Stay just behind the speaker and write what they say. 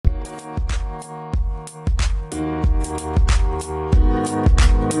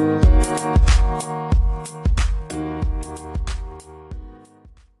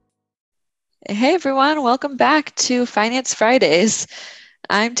Hey everyone, welcome back to Finance Fridays.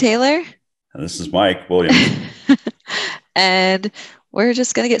 I'm Taylor, And this is Mike Williams. and we're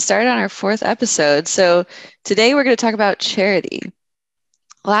just going to get started on our fourth episode. So, today we're going to talk about charity.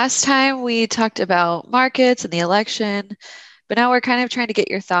 Last time we talked about markets and the election, but now we're kind of trying to get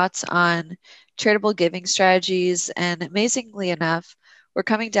your thoughts on charitable giving strategies. And amazingly enough, we're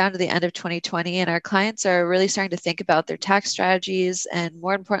coming down to the end of 2020, and our clients are really starting to think about their tax strategies and,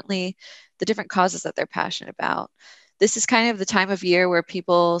 more importantly, the different causes that they're passionate about. This is kind of the time of year where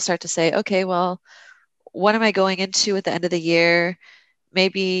people start to say, okay, well, what am I going into at the end of the year?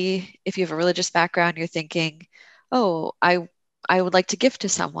 Maybe if you have a religious background, you're thinking, oh, I would like to gift to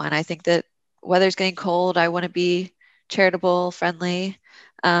someone. I think that weather's getting cold. I want to be charitable, friendly.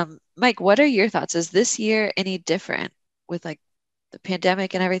 Mike, what are your thoughts? Is this year any different with like the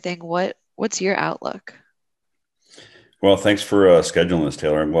pandemic and everything? What's your outlook? Well, thanks for scheduling this,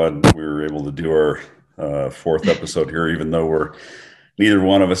 Taylor. I'm glad we were able to do our fourth episode here, even though we're neither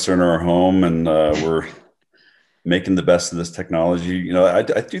one of us are in our home and we're making the best of this technology. I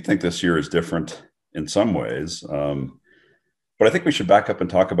do think this year is different in some ways, but I think we should back up and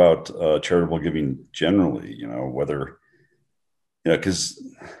talk about charitable giving generally. Whether because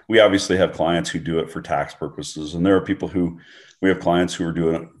we obviously have clients who do it for tax purposes, and there are people who we have clients who are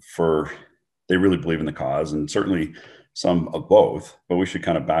doing it for they really believe in the cause, and certainly some of both. But we should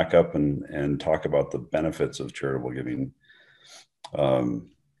kind of back up and talk about the benefits of charitable giving.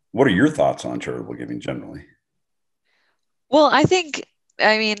 What are your thoughts on charitable giving generally? Well, I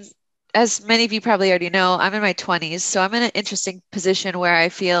mean, as many of you probably already know, I'm in my 20s, so I'm in an interesting position where I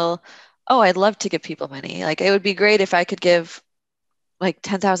feel, oh, I'd love to give people money. Like it would be great if I could give like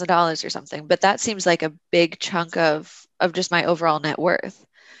 $10,000 or something, but that seems like a big chunk of just my overall net worth.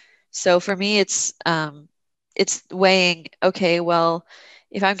 So for me, it's weighing, okay, well,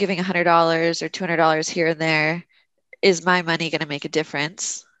 if I'm giving $100 or $200 here and there, is my money going to make a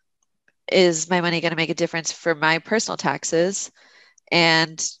difference? Is my money going to make a difference for my personal taxes?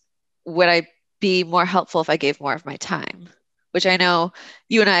 And would I be more helpful if I gave more of my time? Which I know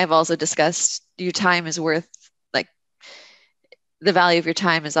you and I have also discussed, your time is worth, like, the value of your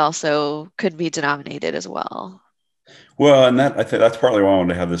time is also could be denominated as well. Well, and that I think that's partly why I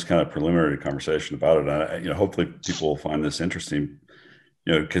wanted to have this kind of preliminary conversation about it. And hopefully people will find this interesting.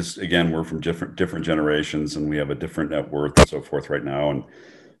 Because again, we're from different generations, and we have a different net worth and so forth right now. And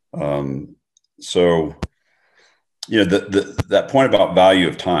um, so, that point about value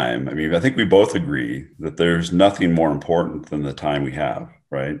of time. I mean, I think we both agree that there's nothing more important than the time we have,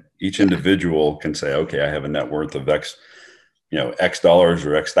 right? Each Yeah. individual can say, okay, I have a net worth of X, X dollars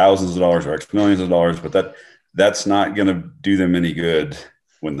or X thousands of dollars or X millions of dollars, but that's not going to do them any good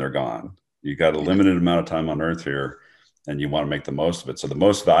when they're gone. You got a Yeah. limited amount of time on earth here, and you want to make the most of it. So the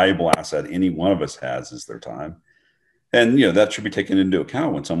most valuable asset any one of us has is their time. And that should be taken into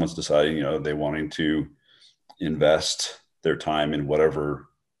account when someone's deciding, they wanting to invest their time in whatever,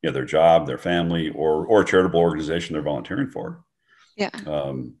 their job, their family, or a charitable organization they're volunteering for. Yeah.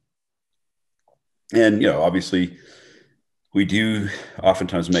 Um, and obviously we do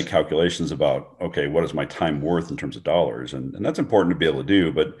oftentimes make calculations about, okay, what is my time worth in terms of dollars? And that's important to be able to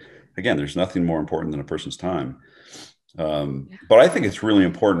do. But again, there's nothing more important than a person's time. Yeah. But I think it's really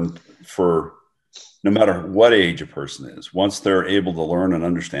important for no matter what age a person is, once they're able to learn and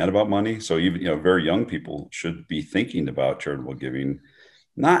understand about money. So even, very young people should be thinking about charitable giving,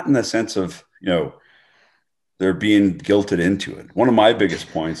 not in the sense of, they're being guilted into it. One of my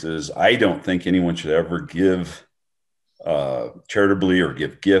biggest points is I don't think anyone should ever give charitably or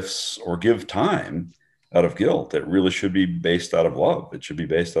give gifts or give time out of guilt. It really should be based out of love. It should be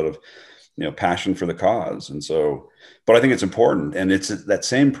based out of passion for the cause. And so, but I think it's important, and it's that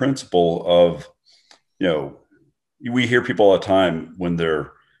same principle of you know we hear people all the time when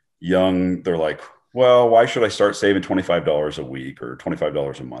they're young. They're like, well, why should I start saving $25 a week or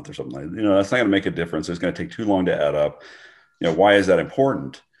 $25 a month or something like that? That's not going to make a difference. It's going to take too long to add up. Why is that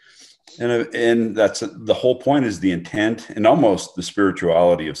important? And that's the whole point, is the intent and almost the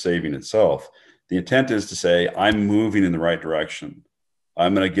spirituality of saving itself. The intent is to say, I'm moving in the right direction.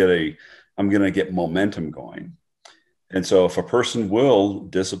 I'm going to get momentum going. And so if a person will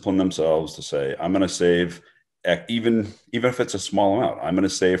discipline themselves to say, I'm going to save, even if it's a small amount, I'm going to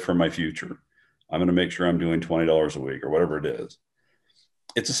save for my future. I'm going to make sure I'm doing $20 a week or whatever it is.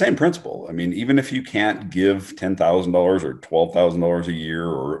 It's the same principle. I mean, even if you can't give $10,000 or $12,000 a year,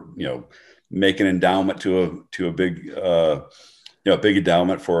 or make an endowment to a big big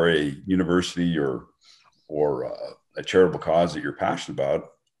endowment for a university or a charitable cause that you're passionate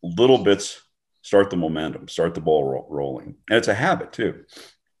about, little bits start the momentum, start the ball rolling, and it's a habit too.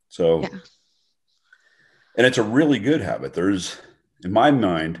 So Yeah. And it's a really good habit. In my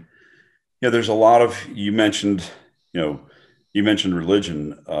mind, there's a lot of, you know, you mentioned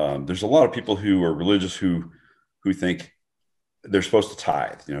religion. There's a lot of people who are religious who think they're supposed to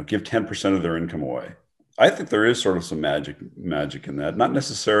tithe, give 10% of their income away. I think there is sort of some magic in that. Not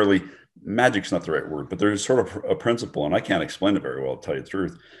necessarily, magic's not the right word, but there's sort of a principle, and I can't explain it very well, to tell you the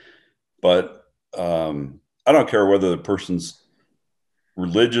truth. But I don't care whether the person's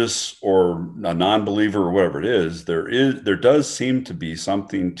religious or a non-believer or whatever it is. There does seem to be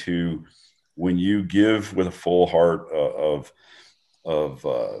something to when you give with a full heart of out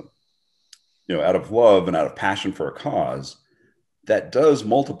of love and out of passion for a cause, that does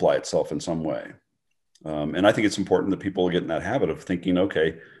multiply itself in some way. And I think it's important that people get in that habit of thinking,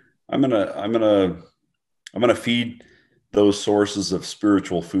 okay, I'm gonna feed those sources of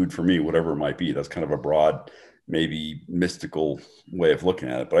spiritual food for me, whatever it might be. That's kind of a broad, maybe mystical way of looking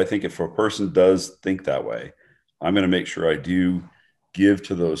at it. But I think if a person does think that way, I'm going to make sure I do give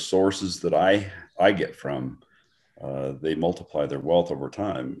to those sources that I get from. They multiply their wealth over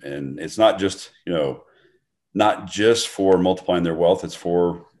time, and it's not just for multiplying their wealth; it's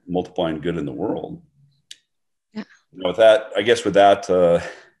for multiplying good in the world. Yeah. With that, I guess with that,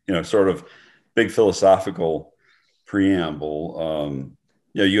 sort of big philosophical preamble.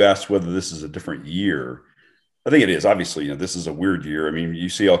 You asked whether this is a different year. I think it is. Obviously, this is a weird year. I mean, you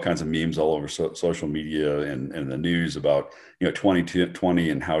see all kinds of memes all over social media and the news about 2020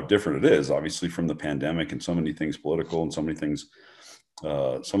 and how different it is. Obviously, from the pandemic and so many things political and so many things,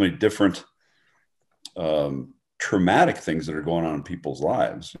 so many different traumatic things that are going on in people's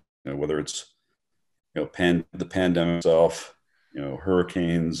lives. Whether it's the pandemic itself,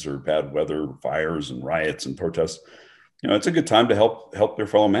 hurricanes or bad weather, fires and riots and protests. It's a good time to help their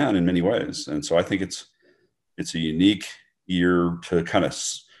fellow man in many ways. And so I think it's a unique year to kind of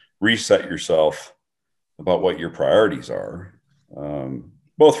reset yourself about what your priorities are,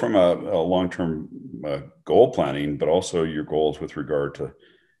 both from a long-term goal planning, but also your goals with regard to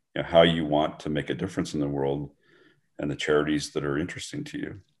how you want to make a difference in the world and the charities that are interesting to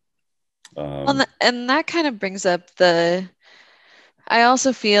you. And that kind of brings up I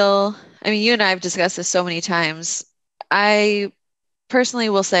also feel, I mean, you and I have discussed this so many times. I personally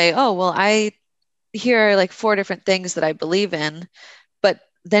will say, oh, well, here are like 4 different things that I believe in, but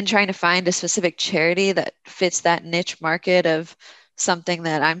then trying to find a specific charity that fits that niche market of something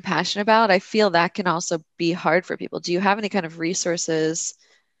that I'm passionate about, I feel that can also be hard for people. Do you have any kind of resources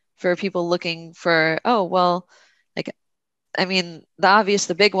for people looking for, oh, well, like, I mean,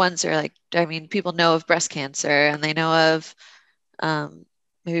 the big ones are like, I mean, people know of breast cancer and they know of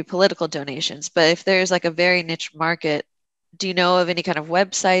maybe political donations, but if there's like a very niche market, do you know of any kind of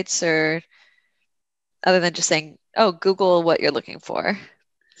websites or other than just saying, oh, Google what you're looking for?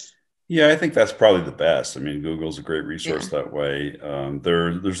 Yeah, I think that's probably the best. I mean, Google's a great Yeah. resource that way.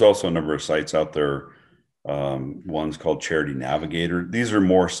 There's also a number of sites out there. One's called Charity Navigator. These are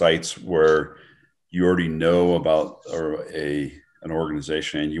more sites where you already know about an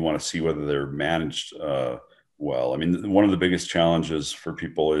organization and you want to see whether they're managed well. I mean, one of the biggest challenges for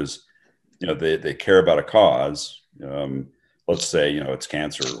people is, they care about a cause. Let's say, it's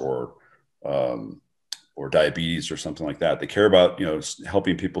cancer or diabetes or something like that. They care about,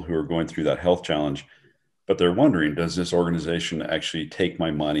 helping people who are going through that health challenge, but they're wondering, does this organization actually take my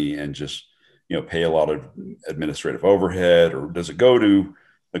money and just, pay a lot of administrative overhead, or does it go to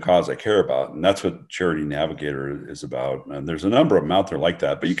the cause I care about? And that's what Charity Navigator is about. And there's a number of them out there like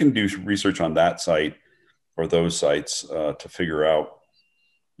that, but you can do research on that site or those sites to figure out,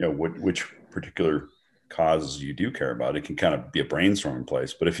 which particular causes you do care about. It can kind of be a brainstorming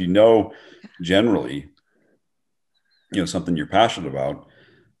place. But if generally, something you're passionate about,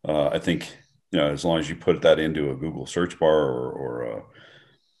 I think, as long as you put that into a Google search bar or a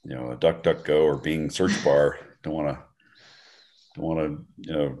DuckDuckGo or Bing search bar, don't want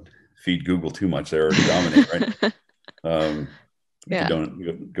to feed Google too much. They already dominate, right? If you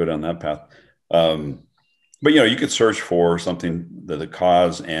don't go down that path. But you could search for something the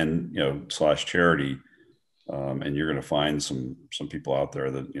cause and / charity, and you're going to find some people out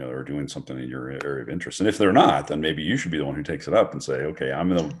there that are doing something in your area of interest. And if they're not, then maybe you should be the one who takes it up and say, okay, I'm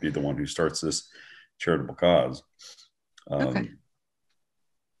going to be the one who starts this charitable cause. Okay.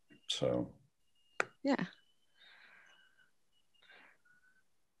 So. Yeah.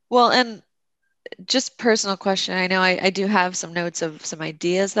 Well, and just personal question. I know I do have some notes of some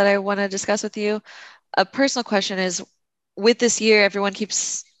ideas that I want to discuss with you. A personal question is, with this year, everyone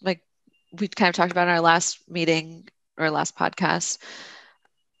keeps, like we kind of talked about in our last meeting or last podcast,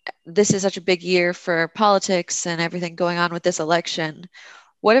 this is such a big year for politics and everything going on with this election.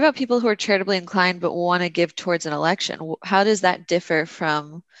 What about people who are charitably inclined but want to give towards an election? How does that differ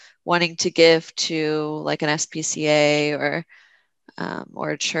from wanting to give to like an SPCA or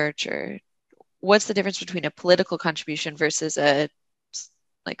a church, or what's the difference between a political contribution versus a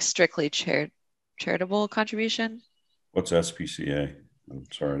like strictly charitable contribution? What's SPCA? I'm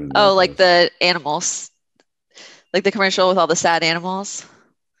sorry, I didn't know Oh, what that like was. the animals, like the commercial with all the sad animals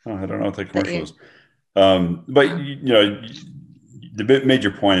Oh, I don't know what that that commercial you. is. But the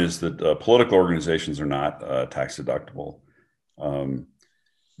major point is that political organizations are not tax deductible. Um,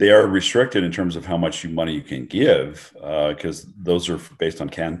 they are restricted in terms of how much money you can give, because those are based on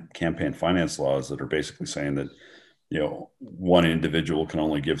campaign finance laws that are basically saying that one individual can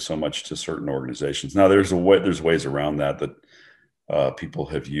only give so much to certain organizations. Now, there's ways around that people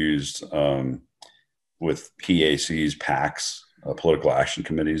have used with PACs, PACs, political action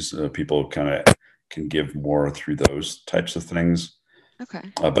committees. People kind of can give more through those types of things.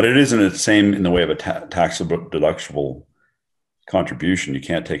 Okay. But it isn't the same in the way of a tax deductible contribution. You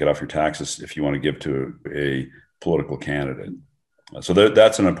can't take it off your taxes if you want to give to a political candidate. So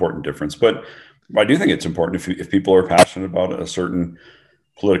that's an important difference. But I do think it's important if people are passionate about a certain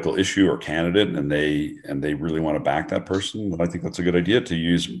political issue or candidate and they really want to back that person, then I think that's a good idea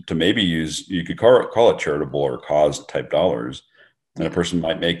to maybe use, you could call it charitable or cause type dollars. And a Yeah. person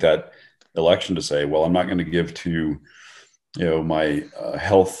might make that election to say, well, I'm not going to give to my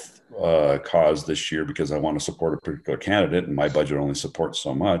health cause this year because I want to support a particular candidate and my budget only supports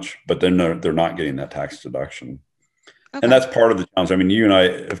so much, but then they're not getting that tax deduction. And Okay. that's part of the challenge. I mean, you and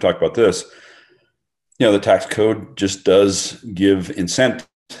I have talked about this. The tax code just does give incent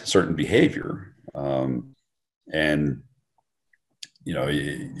certain behavior. And,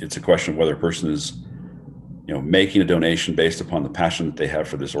 it's a question of whether a person is, making a donation based upon the passion that they have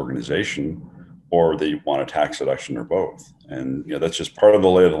for this organization, or they want a tax deduction, or both. And, that's just part of the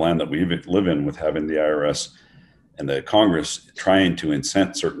lay of the land that we live in, with having the IRS and the Congress trying to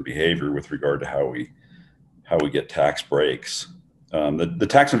incent certain behavior with regard to how we get tax breaks. The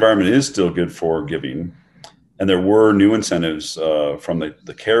tax environment is still good for giving. And there were new incentives from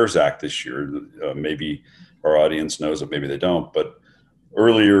the CARES Act this year. Maybe our audience knows it, maybe they don't. But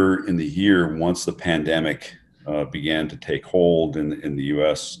earlier in the year, once the pandemic began to take hold in the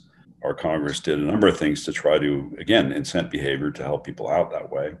US, our Congress did a number of things to try to, again, incent behavior to help people out that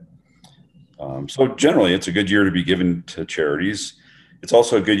way. So generally, it's a good year to be given to charities. It's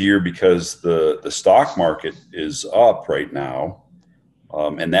also a good year because the stock market is up right now.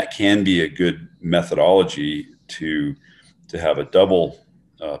 And that can be a good methodology to have a double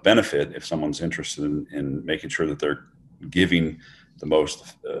benefit if someone's interested in making sure that they're giving the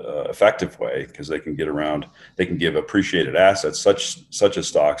most effective way, because they can give appreciated assets such as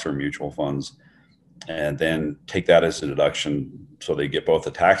stocks or mutual funds, and then take that as a deduction. So they get both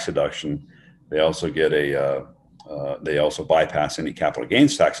a tax deduction. They also get they also bypass any capital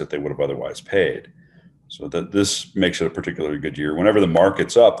gains tax that they would have otherwise paid. So this makes it a particularly good year. Whenever the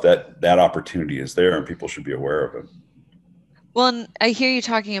market's up, that opportunity is there, and people should be aware of it. Well, and I hear you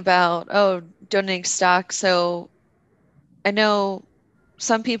talking about, donating stock. So I know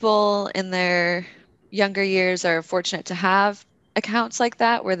some people in their younger years are fortunate to have accounts like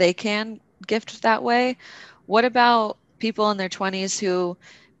that where they can gift that way. What about people in their 20s who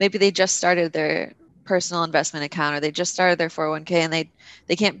maybe they just started their personal investment account, or they just started their 401k, and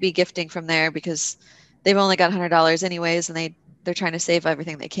they can't be gifting from there because they've only got $100 anyways, and they're trying to save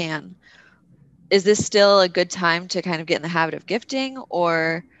everything they can. Is this still a good time to kind of get in the habit of gifting,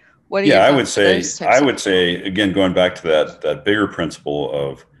 or what are Yeah, your I would thoughts for say those types of people? again, going back to that bigger principle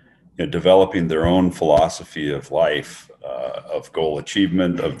of developing their own philosophy of life, of goal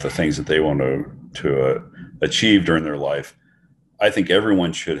achievement, of the things that they want to achieve during their life. I think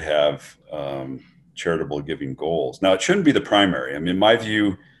everyone should have charitable giving goals. Now, it shouldn't be the primary. I mean, my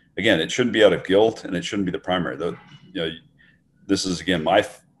view, again, it shouldn't be out of guilt, and it shouldn't be the primary. This is again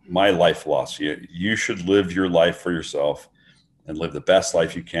my life philosophy. You should live your life for yourself and live the best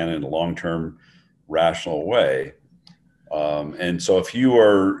life you can in a long-term, rational way. And so, if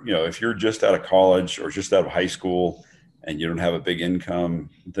you're just out of college or just out of high school and you don't have a big income,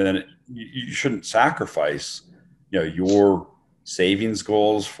 then you shouldn't sacrifice, your savings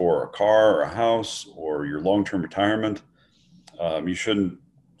goals for a car or a house or your long-term retirement. You shouldn't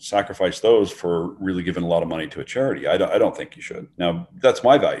sacrifice those for really giving a lot of money to a charity. I don't think you should. Now, that's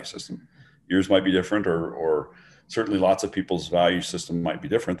my value system. Yours might be different, or certainly lots of people's value system might be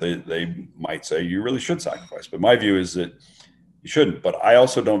different. They might say you really should sacrifice, but my view is that you shouldn't. But I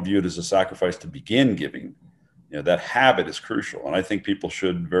also don't view it as a sacrifice to begin giving. That habit is crucial, and I think people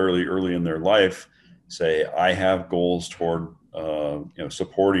should very early in their life say, I have goals toward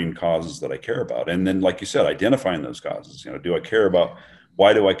supporting causes that I care about. And then, like you said, identifying those causes. Do I care about,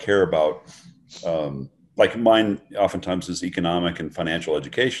 why do I care about, like mine oftentimes is economic and financial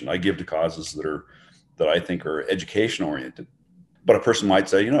education. I give to causes that I think are education oriented. But a person might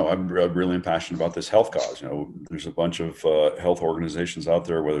say, I'm really passionate about this health cause. There's a bunch of health organizations out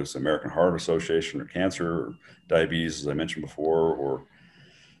there, whether it's the American Heart Association or cancer or diabetes, as I mentioned before,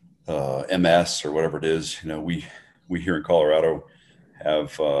 or MS or whatever it is. We here in Colorado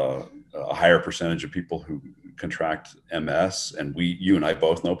have a higher percentage of people who contract MS, and you and I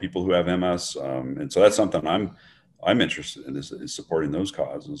both know people who have MS, and so that's something I'm interested in is supporting those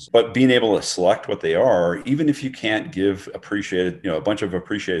causes. But being able to select what they are, even if you can't give a bunch of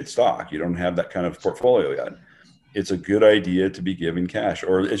appreciated stock, you don't have that kind of portfolio yet, it's a good idea to be giving cash.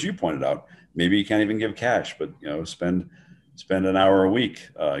 Or as you pointed out, maybe you can't even give cash, but spend an hour a week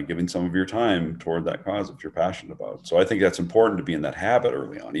giving some of your time toward that cause if you're passionate about. So I think that's important to be in that habit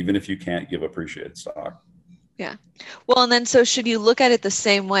early on, even if you can't give appreciated stock. Yeah. Well, and then so should you look at it the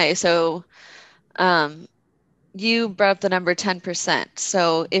same way? So you brought up the number 10%.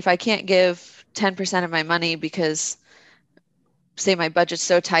 So if I can't give 10% of my money because, say, my budget's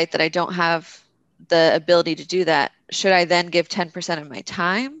so tight that I don't have the ability to do that, should I then give 10% of my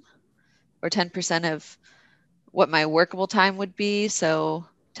time or 10% of what my workable time would be? So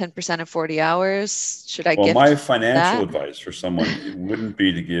 10% of 40 hours, should I Well, my gift financial that? advice for someone wouldn't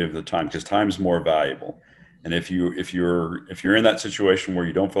be to give the time, because time is more valuable. And if you're in that situation where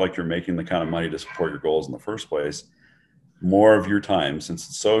you don't feel like you're making the kind of money to support your goals in the first place, more of your time, since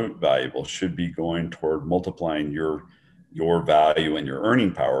it's so valuable, should be going toward multiplying your value and your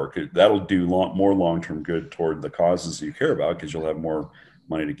earning power, because that'll do more long-term good toward the causes you care about, because you'll have more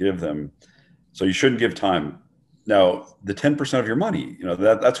money to give them. So you shouldn't give time. Now, the 10% of your money,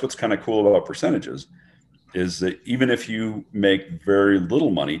 that's what's kind of cool about percentages, is that even if you make very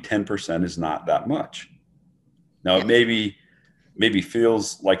little money, 10% is not that much. Now, Yeah. it maybe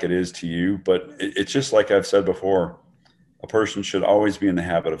feels like it is to you, but it's just like I've said before, a person should always be in the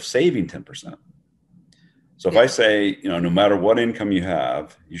habit of saving 10%. So if I say, no matter what income you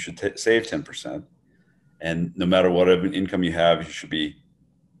have, you should save 10%. And no matter what income you have, you should be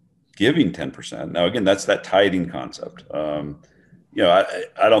giving 10%. Now, again, that's that tithing concept. I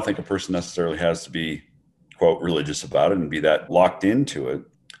don't think a person necessarily has to be, quote, religious about it and be that locked into it.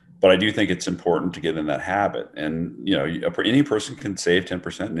 But I do think it's important to get in that habit. And, any person can save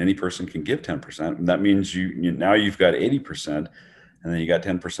 10% and any person can give 10%. And that means now you've got 80%, and then you got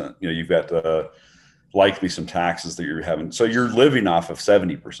 10%, you've got likely some taxes that you're having. So you're living off of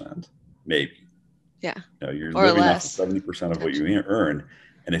 70%, maybe. Yeah. You're or living less. off of 70% of what you earn.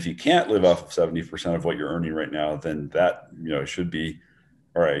 And if you can't live off of 70% of what you're earning right now, then that, should be,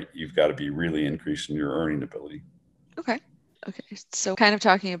 all right, you've got to be really increasing your earning ability. Okay. So kind of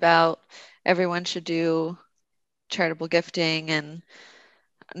talking about everyone should do charitable gifting, and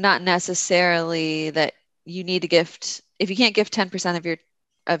not necessarily that you need to gift. If you can't gift 10%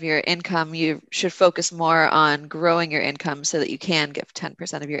 of your income, you should focus more on growing your income so that you can give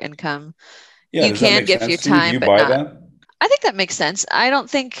 10% of your income. Yeah, You does that can make gift your sense to you? Do time, you but buy not. that? I think that makes sense. I don't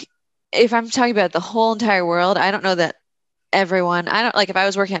think, if I'm talking about the whole entire world, I don't know that everyone, I don't, like, if I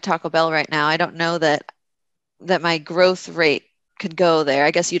was working at Taco Bell right now, I don't know that my growth rate could go there.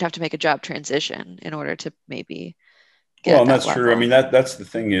 I guess you'd have to make a job transition in order to maybe get Well, at and that that's true. I level. mean, that's the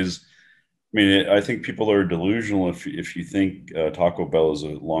thing is, I think people are delusional if you think Taco Bell is a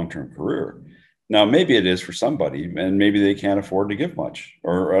long-term career. Now, maybe it is for somebody, and maybe they can't afford to give much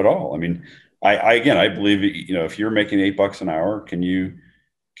or at all. I mean, again, I believe, if you're making $8 an hour, can you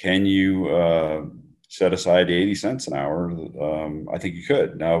set aside 80 cents an hour? I think you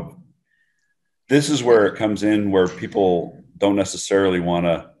could. Now, this is where it comes in, where people don't necessarily want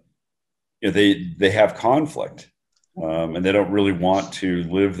to, they have conflict, and they don't really want to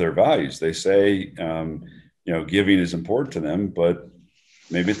live their values. They say, giving is important to them, but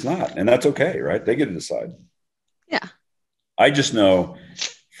maybe it's not, and that's okay, right? They get to decide. Yeah. I just know,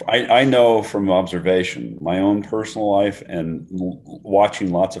 I know from observation, my own personal life and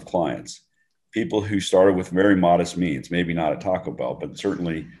watching lots of clients, people who started with very modest means, maybe not at Taco Bell, but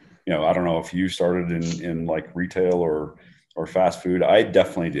certainly, I don't know if you started in like retail or fast food. I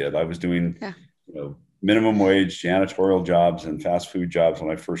definitely did. I was doing, minimum wage janitorial jobs and fast food jobs when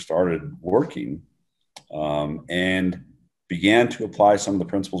I first started working, and began to apply some of the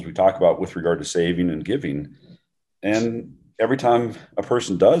principles we talk about with regard to saving and giving. And every time a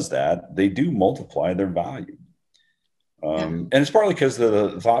person does that, they do multiply their value. And it's partly because of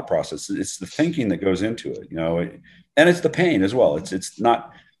the thought process. It's the thinking that goes into it, and it's the pain as well. It's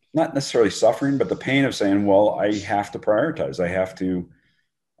not, not necessarily suffering, but the pain of saying, well, I have to prioritize.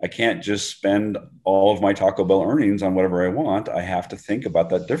 I can't just spend all of my Taco Bell earnings on whatever I want. I have to think about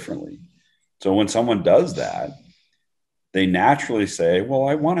that differently. So when someone does that, they naturally say, well,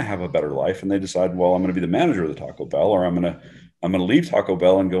 I want to have a better life. And they decide, well, I'm going to be the manager of the Taco Bell, or I'm going to leave Taco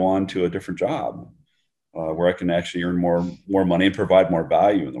Bell and go on to a different job where I can actually earn more money and provide more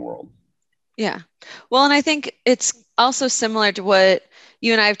value in the world. Yeah. Well, and I think it's also similar to what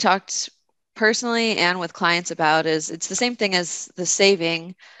you and I have talked personally and with clients about is it's the same thing as the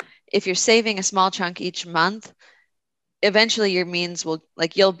saving. If you're saving a small chunk each month, eventually your means will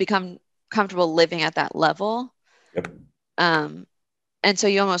like you'll become comfortable living at that level. Yep. Um, and so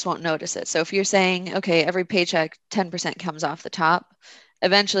you almost won't notice it. So if you're saying, okay, every paycheck 10% comes off the top,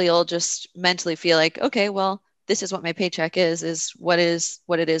 eventually you'll just mentally feel like, okay, well, this is what my paycheck is what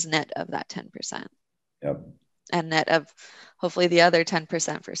it is net of that 10%. Yep. And net of hopefully the other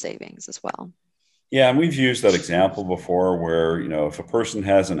 10% for savings as well. Yeah, and we've used that example before where, if a person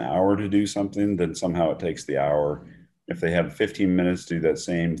has an hour to do something, then somehow it takes the hour. If they have 15 minutes to do that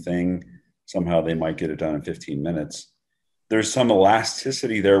same thing, somehow they might get it done in 15 minutes. There's some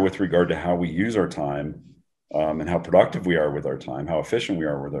elasticity there with regard to how we use our time, and how productive we are with our time, how efficient we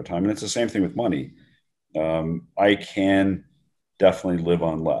are with our time. And it's the same thing with money. I can definitely live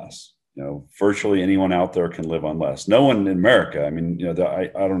on less. Virtually anyone out there can live on less. No one in America. I mean, I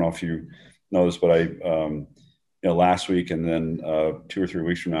don't know if you know this, but last week and then 2 or 3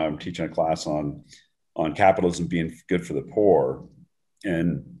 weeks from now, I'm teaching a class on capitalism being good for the poor.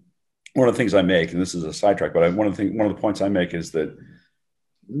 And one of the things I make, and this is a sidetrack, but one of the points I make is that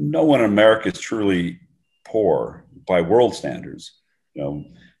no one in America is truly poor by world standards.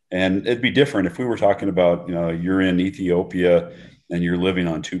 And it'd be different if we were talking about, you're in Ethiopia and you're living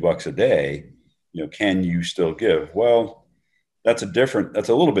on $2 a day. Can you still give? Well, that's a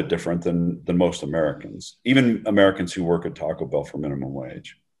little bit different than most Americans, even Americans who work at Taco Bell for minimum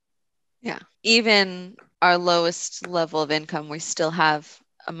wage. Yeah. Even our lowest level of income, we still have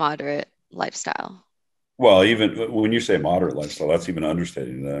a moderate lifestyle. Well, even when you say moderate lifestyle, that's even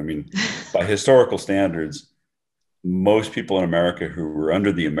understating it. I mean, by historical standards, most people in America who are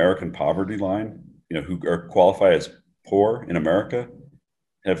under the American poverty line, who are qualified as poor in America,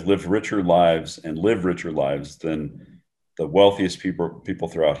 have lived richer lives and live richer lives than the wealthiest people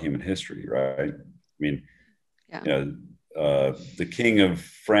throughout human history, right? I mean, yeah. The king of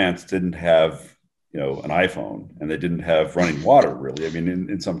France didn't have, an iPhone, and they didn't have running water, really. I mean,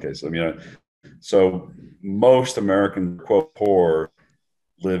 in some cases, I mean, so most American quote poor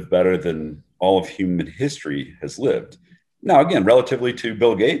live better than all of human history has lived. Now, again, relatively to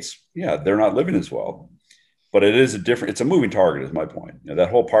Bill Gates, yeah, they're not living as well, but it's a moving target is my point.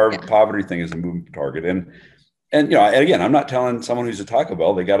 That whole poverty thing is a moving target. And again, I'm not telling someone who's a Taco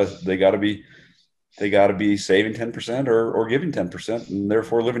Bell, they gotta be saving 10% or giving 10% and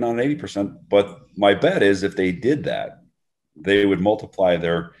therefore living on 80%. But my bet is if they did that, they would multiply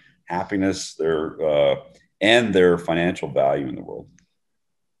their happiness, and their financial value in the world.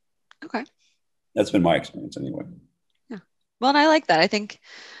 Okay. That's been my experience anyway. Yeah. Well, and I like that. I think,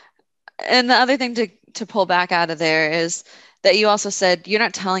 and the other thing to pull back out of there is that you also said you're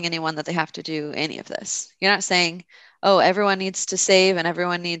not telling anyone that they have to do any of this. You're not saying, oh, everyone needs to save and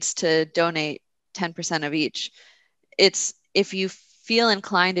everyone needs to donate 10% of each. It's if you feel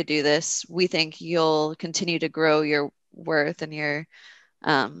inclined to do this, we think you'll continue to grow your worth and your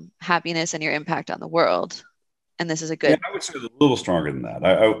happiness and your impact on the world. And this is a good. Yeah, I would say a little stronger than that.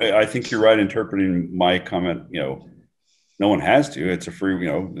 I think you're right interpreting my comment. No one has to. It's a free.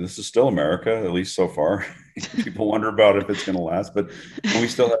 This is still America, at least so far. People wonder about if it's going to last, but we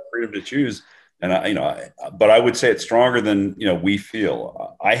still have freedom to choose. And but I would say it's stronger than we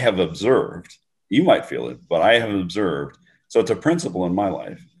feel. I have observed. You might feel it, but I have observed. So it's a principle in my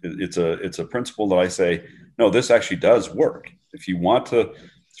life. It's a principle that I say, no, this actually does work. If you want to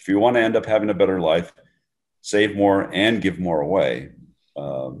end up having a better life, save more and give more away.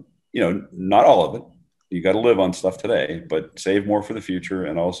 Not all of it. You got to live on stuff today, but save more for the future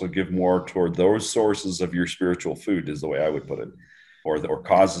and also give more toward those sources of your spiritual food is the way I would put it, or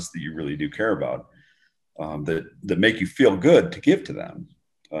causes that you really do care about, that make you feel good to give to them.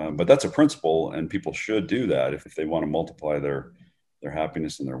 But that's a principle, and people should do that if they want to multiply their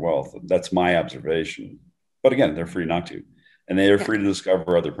happiness and their wealth. That's my observation. But again, they're free not to, and they are free to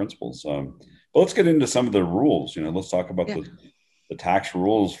discover other principles. But let's get into some of the rules. Let's talk about the tax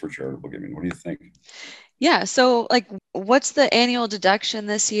rules for charitable giving. What do you think? Yeah. So what's the annual deduction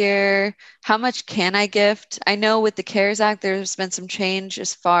this year? How much can I gift? I know with the CARES Act, there's been some change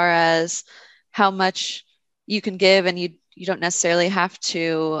as far as how much you can give, and you don't necessarily have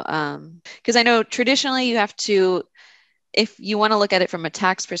to, because I know traditionally you have to, if you want to look at it from a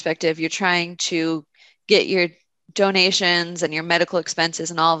tax perspective, you're trying to get your donations and your medical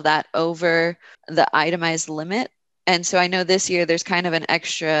expenses and all of that over the itemized limit. And so I know this year there's kind of an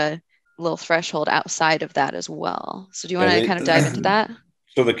extra little threshold outside of that as well. So do you Yeah, want to kind of dive into that?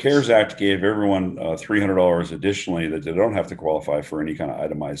 so the CARES Act gave everyone $300 additionally that they don't have to qualify for any kind of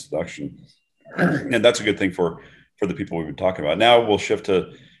itemized deduction, and that's a good thing for the people we've been talking about. Now we'll shift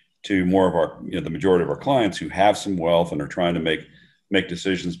to more of our, the majority of our clients who have some wealth and are trying to make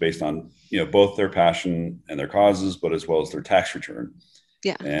decisions based on, both their passion and their causes, but as well as their tax return.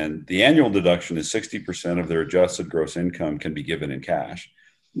 Yeah. And the annual deduction is 60% of their adjusted gross income can be given in cash.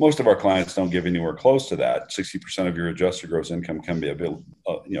 Most of our clients don't give anywhere close to that. 60% of your adjusted gross income can be a bit,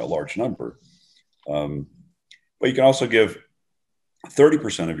 a large number. But you can also give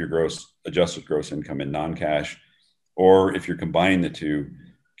 30% of your adjusted gross income in non-cash, or if you're combining the two,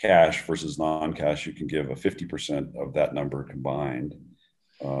 cash versus non-cash, you can give a 50% of that number combined.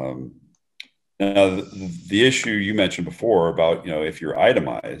 Now, the issue you mentioned before about, if you're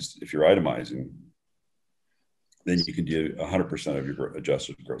itemizing, then you can do 100% of your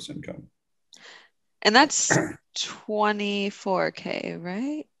adjusted gross income. And that's 24K,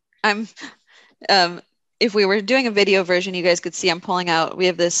 right? If we were doing a video version, you guys could see I'm pulling out, we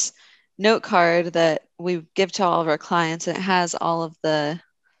have this note card that we give to all of our clients, and it has all of the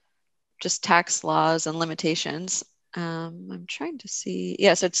just tax laws and limitations. I'm trying to see.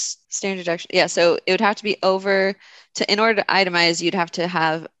 Yeah, so it's standard deduction. Yeah, so it would have to be in order to itemize, you'd have to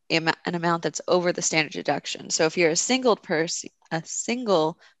have an amount that's over the standard deduction. So if you're a single person,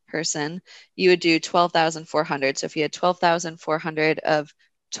 you would do 12,400. So if you had 12,400 of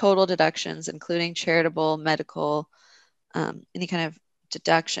total deductions, including charitable, medical, any kind of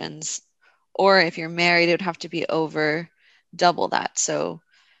deductions, or if you're married, it would have to be over double that. So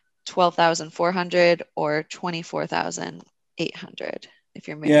 12,400 or 24,800 if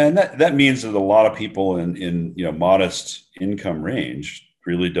you're married. Yeah, and that means that a lot of people in modest income range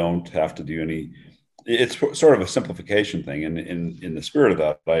really don't have to do any. It's sort of a simplification thing, and in the spirit of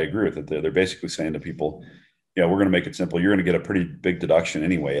that, I agree with it. They're basically saying to people, we're going to make it simple. You're going to get a pretty big deduction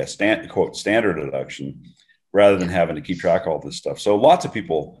anyway, a standard deduction, rather than having to keep track of all this stuff. So lots of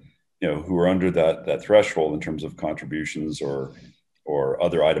people, who are under that threshold in terms of contributions or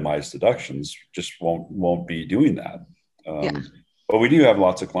other itemized deductions just won't be doing that. But we do have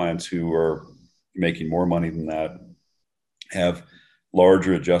lots of clients who are making more money than that, have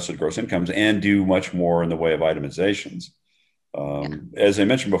larger adjusted gross incomes, and do much more in the way of itemizations. As I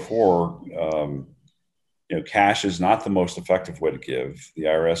mentioned before, cash is not the most effective way to give. The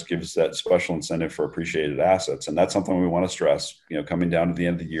IRS gives that special incentive for appreciated assets, and that's something we want to stress. Coming down to the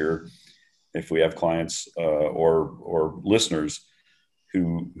end of the year, if we have clients or listeners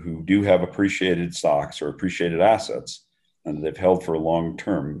who do have appreciated stocks or appreciated assets, and they've held for a long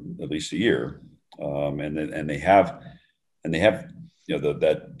term, at least a year, and they have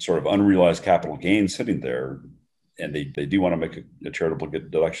that sort of unrealized capital gain sitting there, and they do want to make a charitable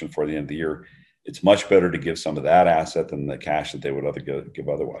deduction for the end of the year. It's much better to give some of that asset than the cash that they would give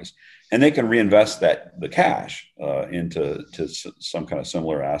otherwise, and they can reinvest the cash into some kind of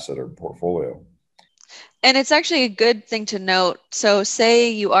similar asset or portfolio. And it's actually a good thing to note. So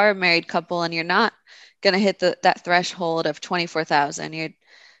say you are a married couple and you're not going to hit that threshold of 24,000. Maybe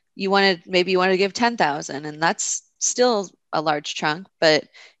you want to give 10,000, and that's still a large chunk, but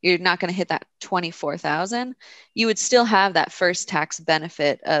you're not going to hit that 24,000. You would still have that first tax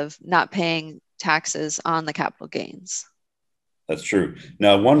benefit of not paying taxes on the capital gains. That's true.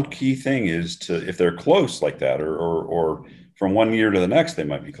 Now, one key thing is if they're close like that, or from one year to the next, they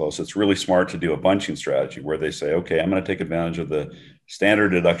might be close. It's really smart to do a bunching strategy where they say, okay, I'm going to take advantage of the standard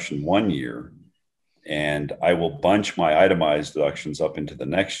deduction 1 year, and I will bunch my itemized deductions up into the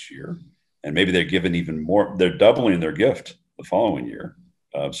next year. And maybe they're given even more, they're doubling their gift the following year.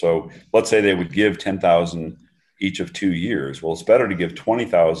 So let's say they would give 10,000 each of 2 years. Well, it's better to give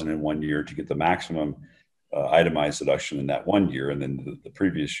 20,000 in 1 year to get the maximum itemized deduction in that 1 year, and then the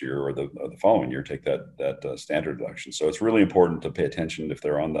previous year or the following year take that standard deduction. So it's really important to pay attention if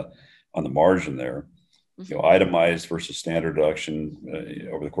they're on the margin there. Itemized versus standard deduction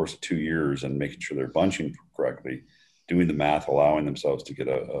over the course of 2 years, and making sure they're bunching correctly, doing the math, allowing themselves to get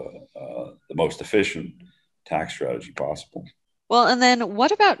the most efficient tax strategy possible. Well, and then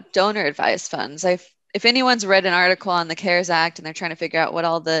what about donor advised funds? If anyone's read an article on the CARES Act and they're trying to figure out what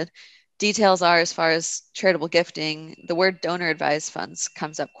all the details are as far as charitable gifting, the word donor advised funds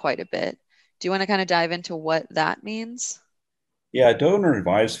comes up quite a bit. Do you want to kind of dive into what that means? Yeah, a donor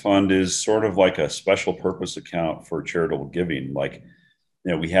advised fund is sort of like a special purpose account for charitable giving. Like,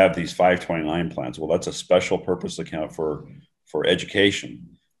 we have these 529 plans. Well, that's a special purpose account for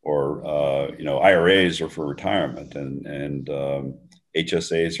education, or IRAs are for retirement, and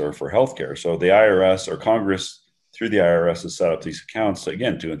HSAs are for healthcare. So the IRS, or Congress through the IRS, has set up these accounts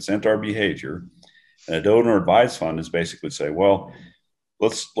again to incent our behavior. And a donor advised fund is basically say, well,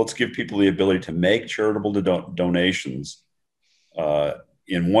 let's give people the ability to make charitable donations uh,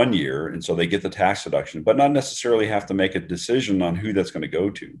 in one year, and so they get the tax deduction, but not necessarily have to make a decision on who that's going to go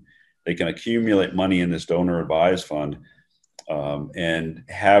to. They can accumulate money in this donor advised fund, and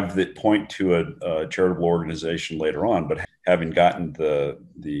have it point to a charitable organization later on, but having gotten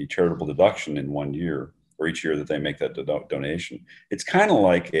the charitable deduction in one year, or each year that they make that donation. It's kind of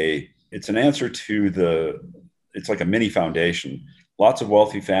like it's an answer to it's like a mini foundation. Lots of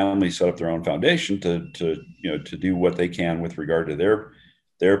wealthy families set up their own foundation to do what they can with regard to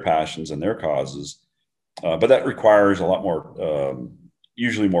their passions and their causes, but that requires a lot more,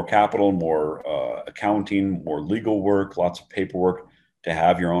 usually more capital, more accounting, more legal work, lots of paperwork to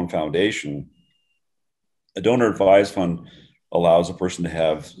have your own foundation. A donor advised fund allows a person to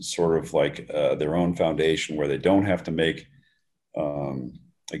have sort of like their own foundation, where they don't have to make,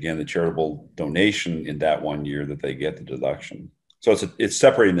 again, the charitable donation in that one year that they get the deduction. So it's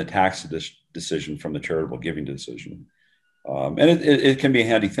separating the tax decision from the charitable giving decision. And it can be a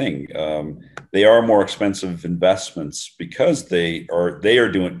handy thing. They are more expensive investments because they are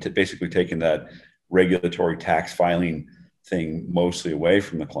basically taking that regulatory tax filing thing mostly away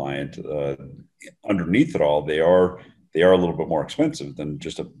from the client. Underneath it all, they are a little bit more expensive than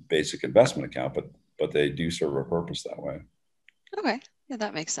just a basic investment account, but they do serve a purpose that way. Okay, yeah,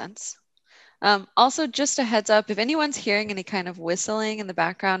 that makes sense. Also, just a heads up, if anyone's hearing any kind of whistling in the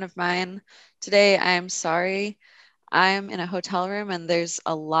background of mine today, I am sorry. I'm in a hotel room and there's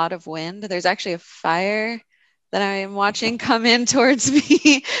a lot of wind. There's actually a fire that I am watching come in towards me.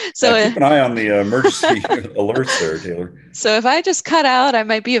 Yeah, So, keep an eye on the emergency alerts there, Taylor. so if I just cut out, I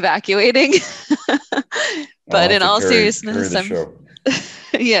might be evacuating. I'll But have in to all carry seriousness, the show.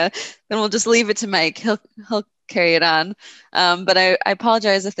 yeah, then we'll just leave it to Mike. He'll carry it on. But I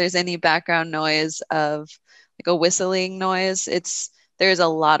apologize if there's any background noise of like a whistling noise. There's a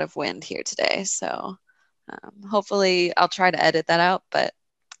lot of wind here today, so hopefully I'll try to edit that out, but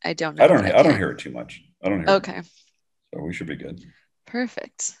I don't know that I I don't can. hear it too much. I don't hear it. Okay, So we should be good.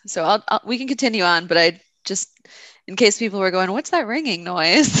 perfect. So we can continue on, but I just, in case people were going, what's that ringing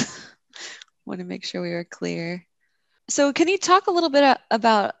noise? Want to make sure we were clear. So can you talk a little bit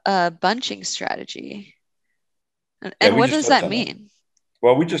about a bunching strategy? Yeah, And we what just does touched that on that. mean?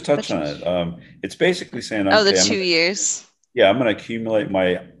 Well, we just touched on Bunching. it. It's basically saying, Oh, the okay, 2 years. I'm going to accumulate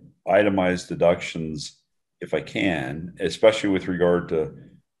my itemized deductions if I can, especially with regard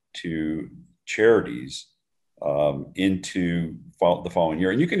to charities, into the following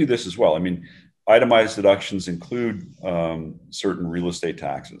year. And you can do this as well. I mean, itemized deductions include certain real estate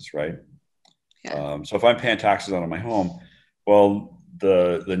taxes, right? Yeah. So if I'm paying taxes out of my home, well,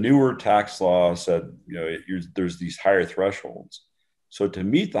 the newer tax law said, there's these higher thresholds. So to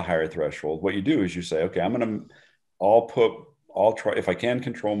meet the higher threshold, what you do is you say, okay, I'll try, if I can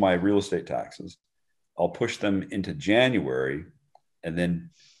control my real estate taxes, I'll push them into January, and then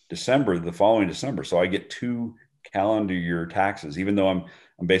December, the following December. So I get 2 calendar year taxes, even though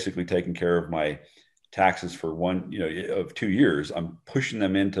I'm basically taking care of my taxes for of 2 years. I'm pushing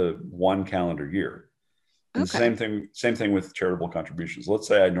them into 1 calendar year. And the Okay. same thing with charitable contributions. Let's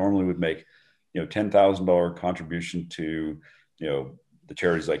say I normally would make, $10,000 contribution to, the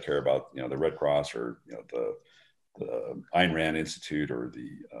charities I care about, the Red Cross, or, the Ayn Rand Institute, or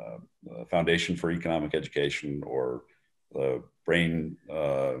the Foundation for Economic Education, or the brain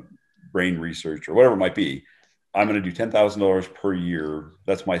research, or whatever it might be. I'm going to do $10,000 per year.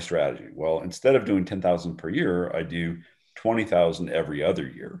 That's my strategy. Well, instead of doing 10,000 per year, I do 20,000 every other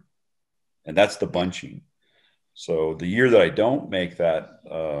year, and that's the Yeah. bunching. So the year that I don't make that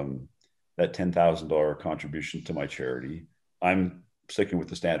 $10,000 contribution to my charity, I'm sticking with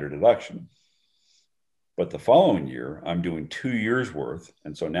the standard deduction. But the following year, I'm doing 2 years worth,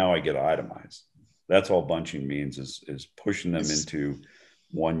 and so now I get itemized. That's all bunching means, is pushing them It's, into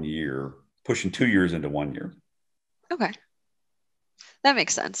 1 year, pushing 2 years into 1 year. okay. That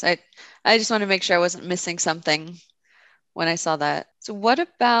makes sense. I just want to make sure I wasn't missing something when I saw that. So what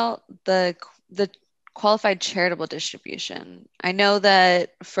about the qualified charitable distribution? I know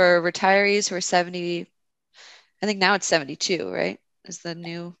that for retirees who are 70, I think now it's 72, right? Is the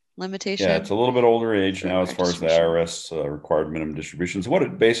new Yeah, it's limitation a little bit older age for now as required far as the distribution. IRS required minimum distributions. What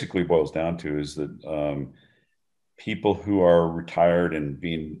it basically boils down to is that people who are retired and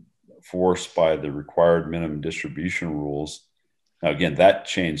being forced by the required minimum distribution rules. Now, again, that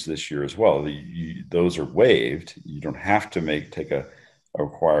changed this year as well. Those are waived. You don't have to take a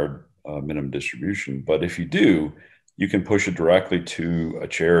required minimum distribution, but if you do, you can push it directly to a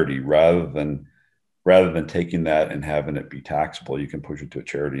charity rather than taking that and having it be taxable. You can push it to a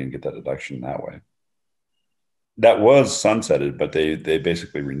charity and get that deduction that way. That was sunsetted, but they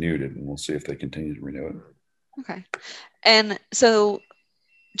basically renewed it, and we'll see if they continue to renew it. Okay. And so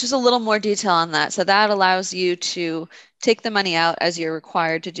just a little more detail on that. So that allows you to take the money out as you're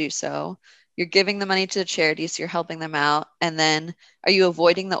required to do so. You're giving the money to the charity, so you're helping them out. And then are you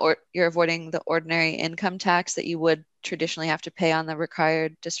avoiding you're avoiding the ordinary income tax that you would traditionally have to pay on the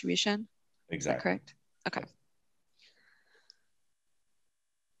required distribution? Exactly. Is that correct? Okay.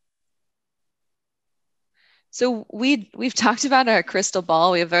 So we've talked about our crystal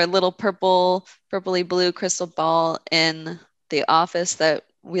ball. We have our little purpley blue crystal ball in the office that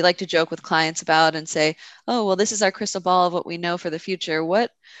we like to joke with clients about and say, "Oh, well, this is our crystal ball of what we know for the future."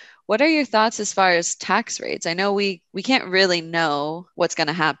 What are your thoughts as far as tax rates? I know we can't really know what's going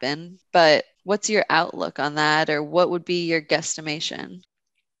to happen, but what's your outlook on that, or what would be your guesstimation?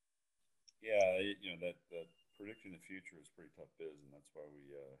 Yeah, that predicting the future is pretty tough biz, and that's why we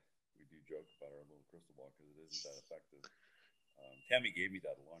do joke about our little crystal ball because it isn't that effective. Tammy gave me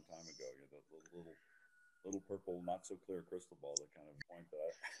that a long time ago. The little purple, not so clear crystal ball that kind of point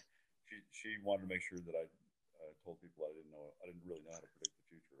that she wanted to make sure that I told people I didn't really know how to predict the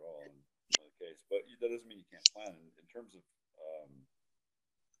future at all in the case. But that doesn't mean you can't plan. In terms of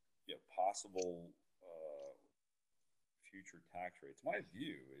possible future tax rates, my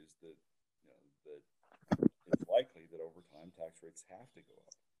view is that that it's likely that over time tax rates have to go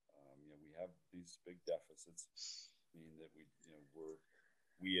up. We have these big deficits, meaning that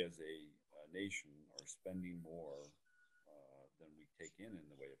we as a nation are spending more than we take in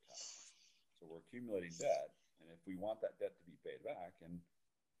the way of taxes. So we're accumulating debt, and if we want that debt to be paid back, and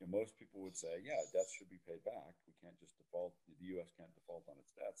most people would say, yeah, debts should be paid back. We can't just default. The U.S. can't default on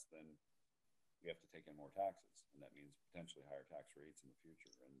its debts. Then we have to take in more taxes, and that means potentially higher tax rates in the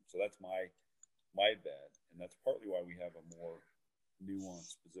future. And so that's my bet, and that's partly why we have a more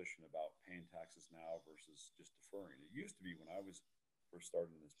nuanced position about paying taxes now versus just deferring. It used to be when I was first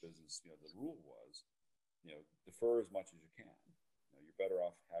starting in this business, the rule was, defer as much as you can. You're better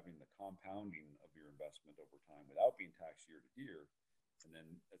off having the compounding of your investment over time without being taxed year to year, and then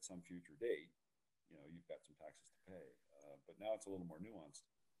at some future date, you've got some taxes to pay. But now it's a little more nuanced,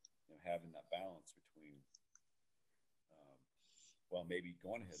 having that balance between maybe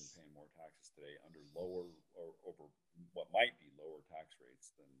going ahead and paying more taxes today under lower or over what might be lower tax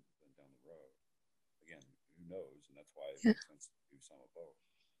rates than down the road. Again, who knows? And that's why it makes sense to do some of both.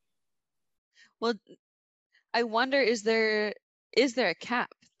 Well, I wonder, is there a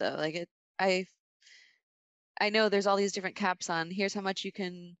cap though? I know there's all these different caps on here's how much you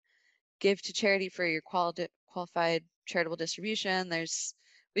can give to charity for your qualified charitable distribution.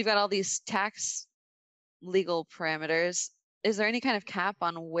 We've got all these tax legal parameters. Is there any kind of cap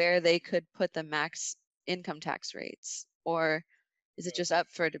on where they could put the max income tax rates, or is it just up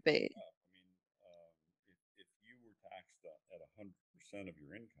for debate? If you were taxed at 100% of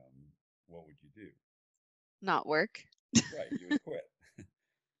your income, what would you do? Not work. Right, you would quit.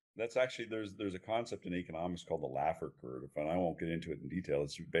 That's actually there's a concept in economics called the Laffer curve, and I won't get into it in detail.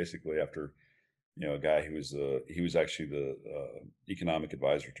 It's basically after a guy who was he was actually the economic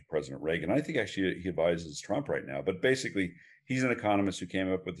advisor to President Reagan. I think actually he advises Trump right now, but basically he's an economist who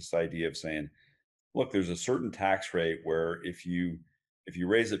came up with this idea of saying, look, there's a certain tax rate where if you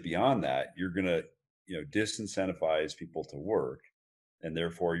raise it beyond that, you're going to disincentivize people to work, and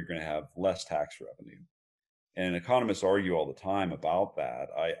therefore you're going to have less tax revenue. And economists argue all the time about that.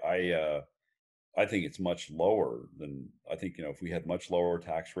 I think it's much lower than I think, if we had much lower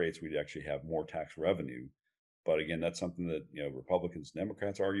tax rates, we'd actually have more tax revenue. But again, that's something that, Republicans,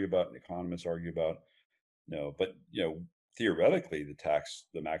 Democrats argue about and economists argue about. But, theoretically,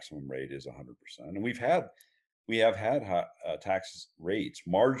 the maximum rate is 100%. And we have had tax rates,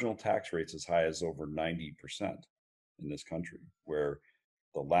 marginal tax rates as high as over 90% in this country, where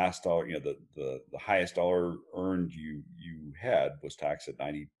the last dollar, the highest dollar earned you had was taxed at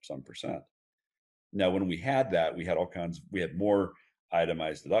 90 some percent. Now, when we had that, we had more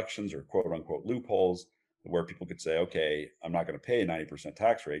itemized deductions or quote unquote loopholes where people could say, okay, I'm not going to pay a 90%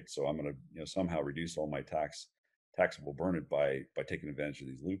 tax rate, so I'm going to somehow reduce all my taxable burden by taking advantage of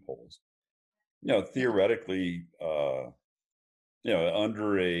these loopholes. Theoretically,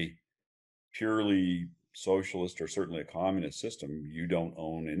 under a purely socialist or certainly a communist system, you don't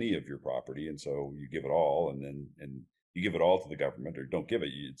own any of your property, and so you give it all, and you give it all to the government, or don't give it.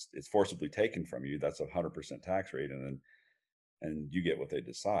 It's forcibly taken from you. That's 100% tax rate, and you get what they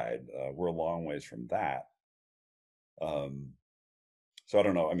decide. We're a long ways from that. So I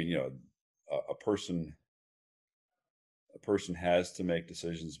don't know. I mean, a person has to make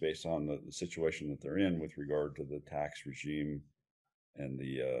decisions based on the situation that they're in with regard to the tax regime and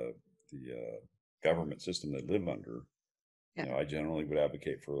the government system they live under. Yeah. I generally would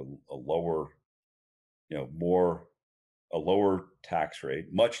advocate for a lower, a lower tax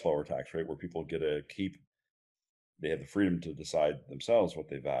rate, much lower tax rate, where people get to keep. They have the freedom to decide themselves what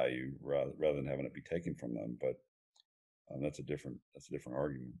they value, rather than having it be taken from them. But that's a different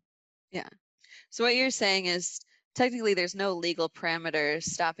argument. Yeah. So what you're saying is technically there's no legal parameters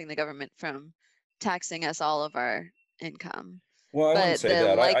stopping the government from taxing us all of our income. Well, I wouldn't But say the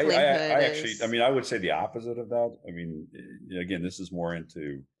that. likelihood I actually, I is, mean, I would say the opposite of that. I mean, again, this is more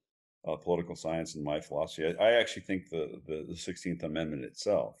into political science and my philosophy. I actually think the 16th Amendment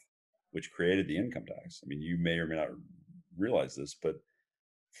itself, which created the income tax. I mean, you may or may not realize this, but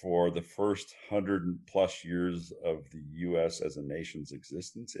for the first 100+ years of the U.S. as a nation's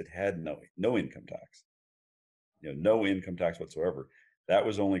existence, it had no income tax. No income tax whatsoever. That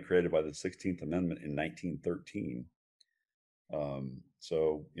was only created by the 16th Amendment in 1913.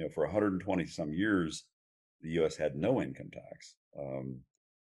 So, for 120 some years, the U.S. had no income tax.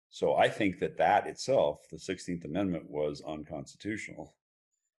 So I think that itself, the 16th Amendment, was unconstitutional.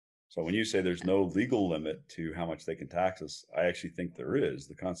 So when you say there's no legal limit to how much they can tax us, I actually think there is,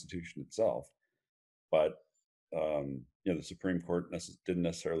 the Constitution itself. But the Supreme Court didn't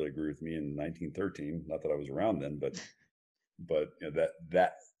necessarily agree with me in 1913. Not that I was around then, but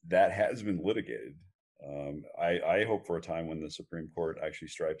that has been litigated. I hope for a time when the Supreme Court actually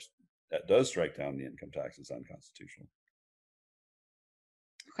does strike down the income tax as unconstitutional.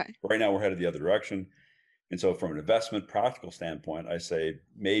 okay. Right now, we're headed the other direction. And so from an investment practical standpoint, I say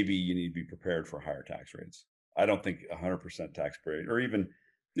maybe you need to be prepared for higher tax rates. I don't think 100% tax rate, or even,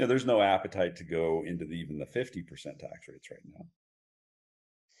 there's no appetite to go into even the 50% tax rates right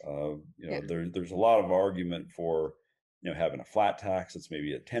now. Yeah. There's a lot of argument for, having a flat tax that's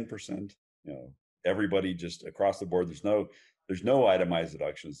maybe at 10%. Everybody just across the board. There's no itemized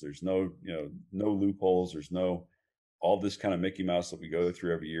deductions. There's no loopholes. There's no all this kind of Mickey Mouse that we go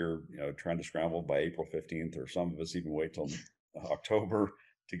through every year, trying to scramble by April 15th, or some of us even wait till October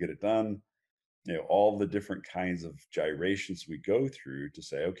to get it done. All the different kinds of gyrations we go through to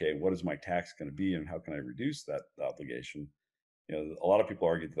say, okay, what is my tax going to be and how can I reduce that obligation? A lot of people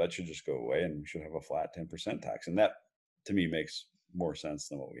argue that should just go away and we should have a flat 10% tax. And that, to me, makes more sense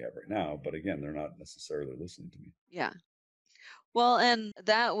than what we have right now. But again, they're not necessarily listening to me. Yeah. Well, and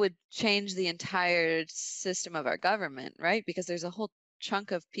that would change the entire system of our government, right? Because there's a whole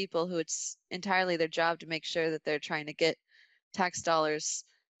chunk of people who it's entirely their job to make sure that they're trying to get tax dollars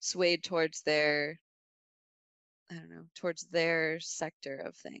swayed towards their, I don't know, towards their sector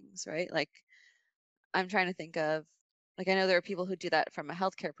of things, right? Like I'm trying to think of, like I know there are people who do that from a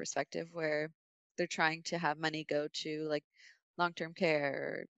healthcare perspective where they're trying to have money go to like long-term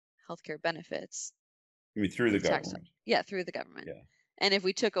care or healthcare benefits. I mean, through the Tax, government. yeah, through the government. Yeah. And if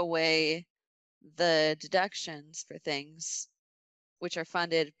we took away the deductions for things which are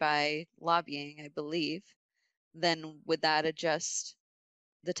funded by lobbying, I believe, then would that adjust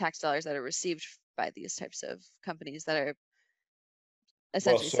the tax dollars that are received by these types of companies that are Well,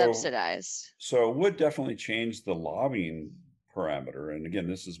 essentially subsidized? so it would definitely change the lobbying parameter. And again,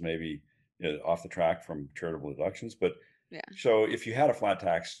 this is maybe off the track from charitable deductions, but Yeah. so if you had a flat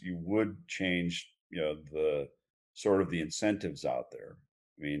tax, you would change, the sort of the incentives out there.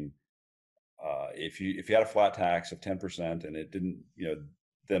 I mean, if you had a flat tax of 10% and it didn't,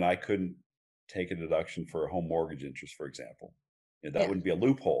 then I couldn't take a deduction for a home mortgage interest, for example. That Yeah. wouldn't be a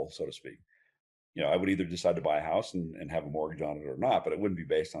loophole, so to speak. I would either decide to buy a house and have a mortgage on it or not, but it wouldn't be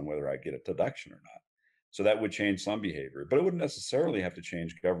based on whether I get a deduction or not. So that would change some behavior, but it wouldn't necessarily have to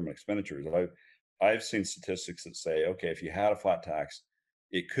change government expenditures. I've seen statistics that say, okay, if you had a flat tax,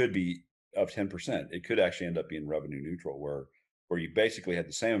 it could be of 10%. It could actually end up being revenue neutral, where you basically had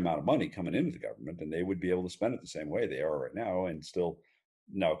the same amount of money coming into the government and they would be able to spend it the same way they are right now. And still,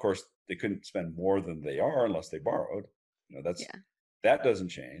 now, of course, they couldn't spend more than they are unless they borrowed. Yeah. That doesn't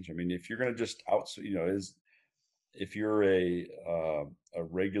change. I mean, if you're going to just if you're a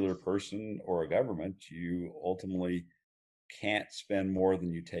regular person or a government, you ultimately can't spend more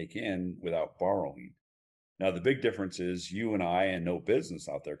than you take in without borrowing. Now, the big difference is you and I and no business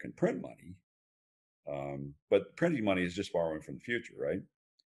out there can print money. But printing money is just borrowing from the future, right?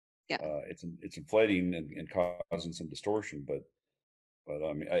 Yeah. It's inflating and causing some distortion, but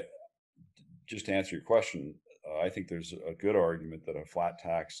I mean, just to answer your question, I think there's a good argument that a flat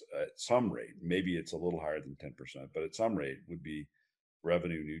tax at some rate, maybe it's a little higher than 10%, but at some rate would be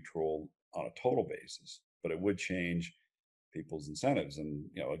revenue neutral on a total basis, but it would change people's incentives. And,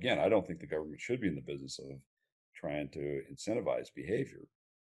 again, I don't think the government should be in the business of trying to incentivize behavior.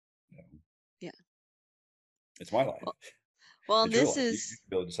 You know, Yeah. it's my life. Well, and It's your this life. You is, can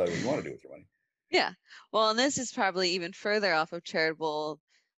be able to decide what you want to do with your money. yeah. Well, and this is probably even further off of charitable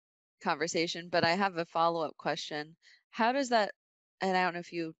conversation, but I have a follow-up question. How does that, and I don't know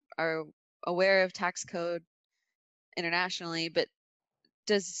if you are aware of tax code internationally, but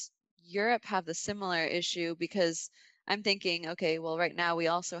does Europe have the similar issue? Because I'm thinking, okay, well, right now we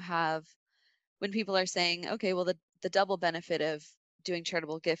also have, when people are saying, okay, well, the double benefit of doing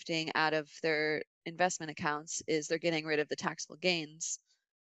charitable gifting out of their investment accounts is they're getting rid of the taxable gains,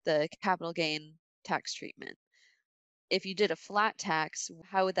 the capital gain tax treatment. If you did a flat tax,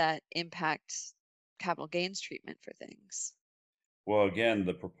 how would that impact capital gains treatment for things? Well, again,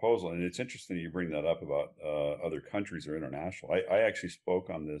 the proposal, and it's interesting you bring that up about other countries or international. I actually spoke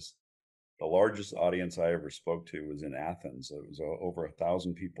on this. The largest audience I ever spoke to was in Athens. It was over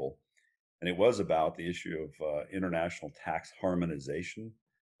 1,000 people, and it was about the issue of international tax harmonization.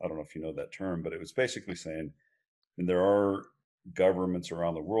 I don't know if you know that term, but it was basically saying, and there are governments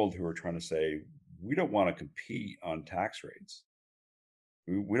around the world who are trying to say, we don't want to compete on tax rates.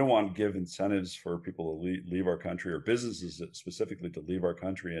 We don't want to give incentives for people to leave our country, or businesses specifically to leave our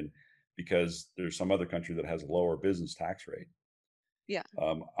country, and because there's some other country that has a lower business tax rate. Yeah.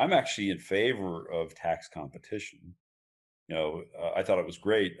 I'm actually in favor of tax competition. I thought it was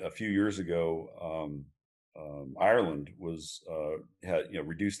great a few years ago. Ireland had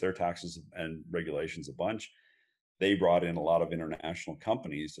reduced their taxes and regulations a bunch. They brought in a lot of international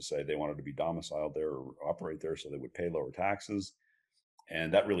companies to say they wanted to be domiciled there or operate there, so they would pay lower taxes,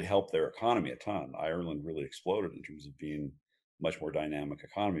 and that really helped their economy a ton. Ireland really exploded in terms of being a much more dynamic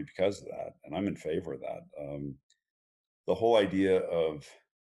economy because of that, and I'm in favor of that. The whole idea of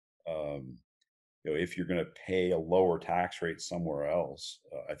um, if you're going to pay a lower tax rate somewhere else,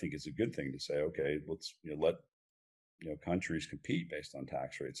 I think it's a good thing to say, okay, let's let countries compete based on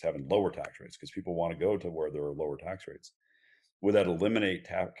tax rates, having lower tax rates, because people want to go to where there are lower tax rates. Would that eliminate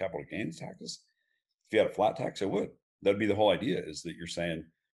capital gains taxes? If you had a flat tax, it would. That'd be the whole idea, is that you're saying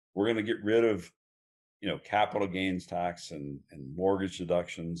we're going to get rid of capital gains tax and mortgage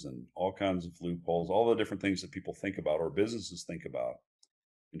deductions and all kinds of loopholes, all the different things that people think about or businesses think about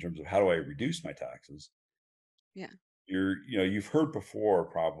in terms of how do I reduce my taxes. Yeah. You've heard before,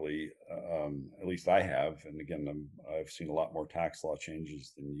 probably, at least I have, and again, I've seen a lot more tax law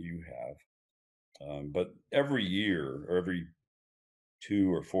changes than you have. But every year or every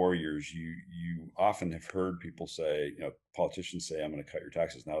 2 or 4 years, you often have heard people say, politicians say, I'm going to cut your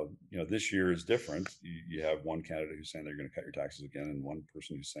taxes. Now, this year is different. You have one candidate who's saying they're going to cut your taxes again, and one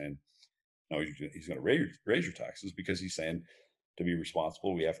person who's saying, no, he's going to raise your taxes, because he's saying to be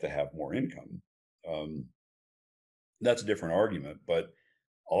responsible, we have to have more income. That's a different argument, but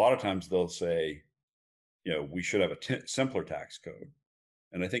a lot of times they'll say, we should have a simpler tax code.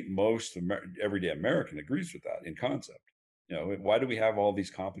 And I think most everyday American agrees with that in concept. Why do we have all these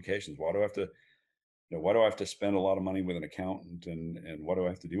complications? Why do I have to, why do I have to spend a lot of money with an accountant, and why do I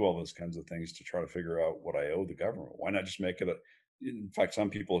have to do all those kinds of things to try to figure out what I owe the government? Why not just make it in fact, some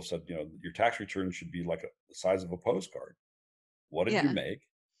people have said, your tax return should be like the size of a postcard. What did you Yeah. make?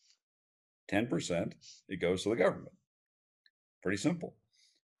 10%, it goes to the government. Pretty simple.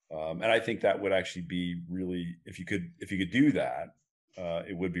 And I think that would actually be really, if you could do that,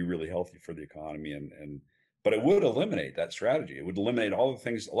 it would be really healthy for the economy, but it would eliminate that strategy. It would eliminate all the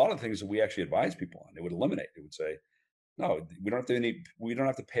things, a lot of the things that we actually advise people on. It would eliminate. It would say, no, we don't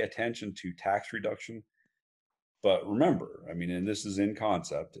have to pay attention to tax reduction. But remember, I mean, and this is in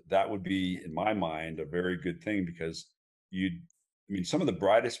concept, that would be, in my mind, a very good thing, because some of the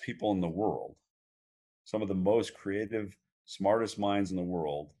brightest people in the world, some of the most creative, smartest minds in the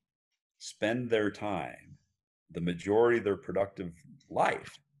world spend their time, the majority of their productive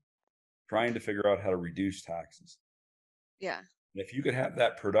life, trying to figure out how to reduce taxes. Yeah. And if you could have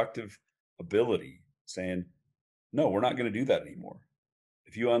that productive ability saying, no, we're not going to do that anymore.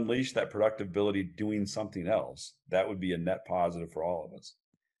 If you unleash that productive ability doing something else, that would be a net positive for all of us.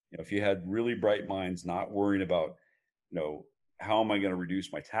 If you had really bright minds not worrying about, how am I going to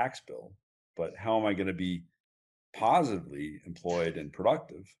reduce my tax bill, but how am I going to be positively employed and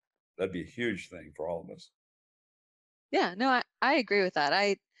productive, that'd be a huge thing for all of us. Yeah. No, I agree with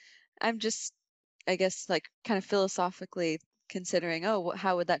that. I'm just, I guess, like kind of philosophically considering, oh,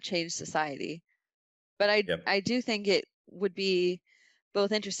 how would that change society? But I Yep. I do think it would be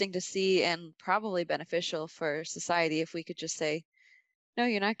both interesting to see and probably beneficial for society if we could just say, no,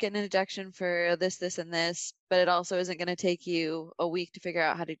 you're not getting a deduction for this, this, and this, but it also isn't going to take you a week to figure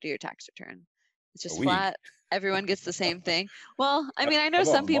out how to do your tax return. It's A just week. flat. Everyone gets the same thing. Well, I How mean, I know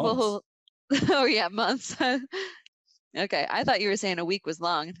about some people months? who, oh yeah, months. Okay, I thought you were saying a week was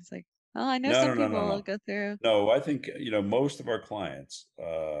long. And it's like, well, I know No, some no, no, people no, will no. go through. No, I think most of our clients,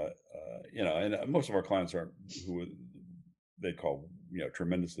 and most of our clients aren't who they call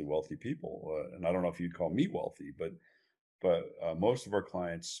tremendously wealthy people, and I don't know if you'd call me wealthy, but most of our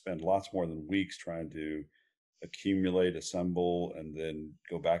clients spend lots more than weeks trying to accumulate, assemble, and then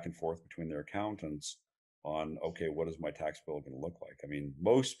go back and forth between their accountants on, okay, what is my tax bill going to look like? I mean,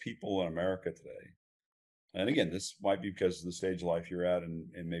 most people in America today, and again, this might be because of the stage of life you're at, and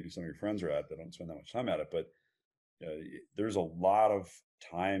maybe some of your friends are at that don't spend that much time at it, but there's a lot of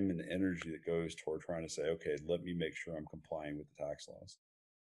time and energy that goes toward trying to say, okay, let me make sure I'm complying with the tax laws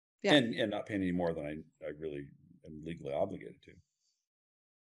Yeah, and not paying any more than I really am legally obligated to.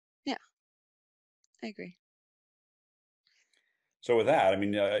 yeah, I agree. So with that, I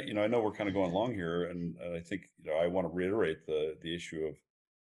mean, I know we're kind of going long here, and I think I want to reiterate the issue of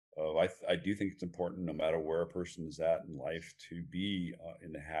I do think it's important, no matter where a person is at in life, to be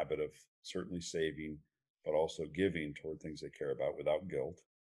in the habit of certainly saving, but also giving toward things they care about without guilt.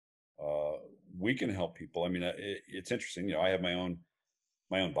 Uh, we can help people. I mean, it's interesting. I have my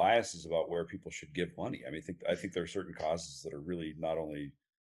own biases about where people should give money. I mean, I think there are certain causes that are really not only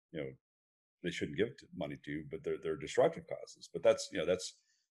you know they shouldn't give money to, but they're destructive causes. But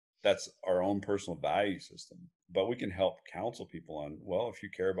that's our own personal value system. But we can help counsel people on, well, if you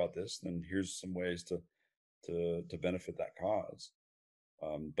care about this, then here's some ways to benefit that cause.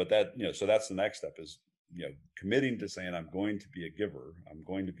 But so that's the next step is committing to saying I'm going to be a giver. I'm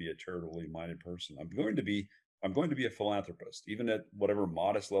going to be a charitably minded person. I'm going to be a philanthropist, even at whatever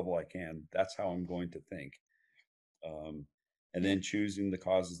modest level I can. That's how I'm going to think. Um, and Yeah, then choosing the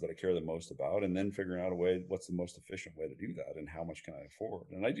causes that I care the most about, and then figuring out a way, what's the most efficient way to do that, and how much can I afford?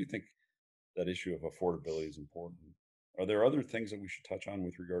 And I do think that issue of affordability is important. Are there other things that we should touch on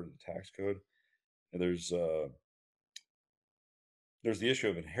with regard to the tax code? There's uh, there's the issue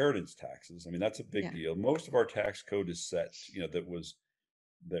of inheritance taxes. I mean, that's a big yeah, deal. Most of our tax code is set, that was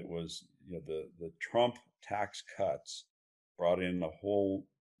the Trump tax cuts brought in a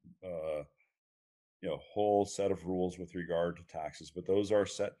uh, whole set of rules with regard to taxes, but those are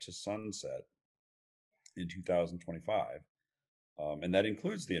set to sunset in 2025, and that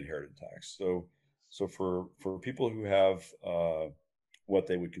includes the inheritance tax. So for people who have what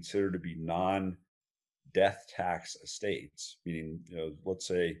they would consider to be non-death tax estates, meaning let's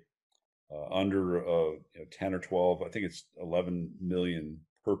say under 10 or 12, I think it's 11 million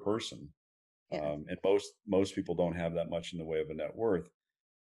per person, yeah, and most people don't have that much in the way of a net worth.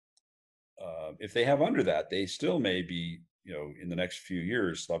 If they have under that, they still may be, in the next few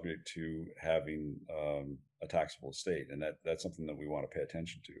years, subject to having a taxable estate, and that's something that we want to pay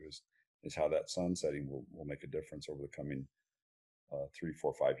attention to is how that sunsetting will make a difference over the coming 3,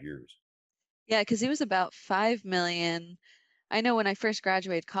 4, 5 years. yeah. Because it was about 5 million. I know when I first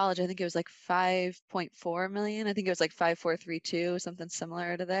graduated college, I think it was like 5.4 million. I think it was like 5,432, something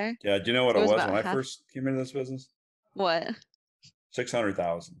similar to there. Yeah, do you know what So it it was was about when I half. first came into this business? What?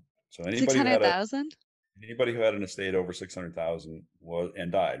 600,000. So Six anybody who hundred had a thousand? anybody who had an estate over 600,000 was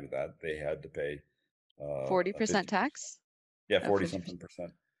and died with that, they had to pay a 40% 50%. tax? Yeah, Oh, 40 50%. something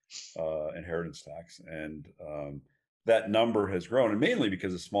percent inheritance tax, and that number has grown, and mainly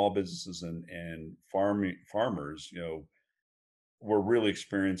because of small businesses and farmers, were really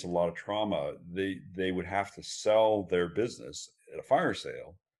experiencing a lot of trauma. They would have to sell their business at a fire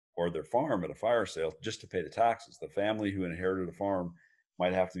sale or their farm at a fire sale just to pay the taxes. The family who inherited a farm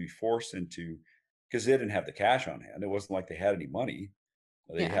might have to be forced into because they didn't have the cash on hand. It wasn't like they had any money.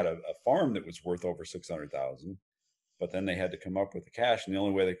 They Yeah, had a farm that was worth over 600,000, but then they had to come up with the cash, and the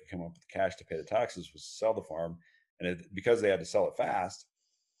only way they could come up with the cash to pay the taxes was to sell the farm. And because they had to sell it fast,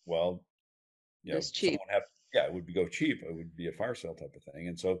 well, it was cheap. someone have yeah, it would go cheap. It would be a fire sale type of thing.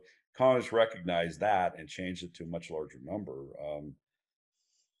 And so Congress recognized that and changed it to a much larger number.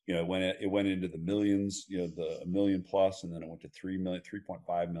 When it went into the millions, the a million plus, and then it went to 3 million,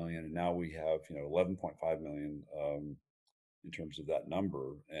 3.5 million, and now we have 11.5 million in terms of that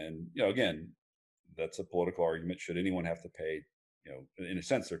number. And again, that's a political argument. Should anyone have to pay? In a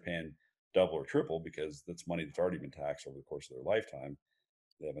sense, they're paying double or triple because that's money that's already been taxed over the course of their lifetime.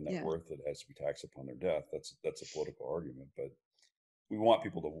 They have a net Yeah. worth that has to be taxed upon their death. That's a political argument, but we want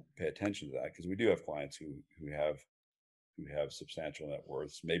people to pay attention to that because we do have clients who have substantial net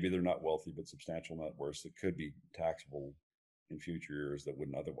worths. Maybe they're not wealthy, but substantial net worths that could be taxable in future years that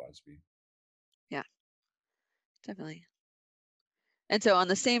wouldn't otherwise be. Yeah, definitely. And so on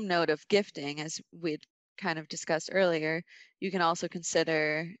the same note of gifting, as we'd kind of discussed earlier, you can also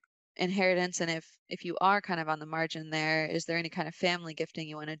consider inheritance. And if you are kind of on the margin there, is there any kind of family gifting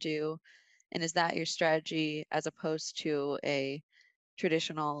you want to do? And is that your strategy as opposed to a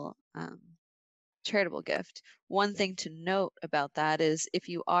traditional charitable gift? One thing to note about that is if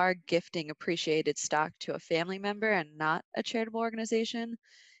you are gifting appreciated stock to a family member and not a charitable organization,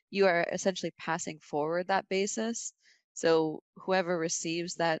 you are essentially passing forward that basis. So whoever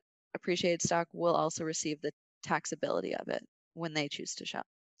receives that appreciated stock will also receive the taxability of it when they choose to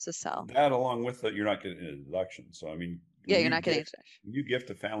sell. That along with that, you're not getting a deduction. So I mean, Yeah, you're not getting a deduction. when you gift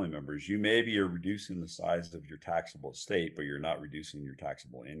to family members, you maybe are reducing the size of your taxable estate, but you're not reducing your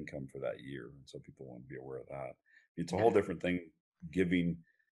taxable income for that year. And so people want to be aware of that. It's a whole different thing giving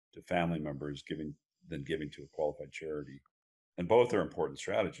to family members than giving to a qualified charity. And both are important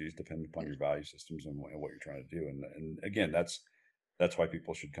strategies depending upon your value systems and what you're trying to do. And again, that's why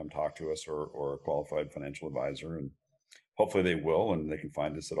people should come talk to us or a qualified financial advisor, and hopefully they will, and they can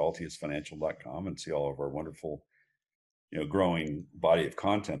find us at altiusfinancial.com and see all of our wonderful, growing body of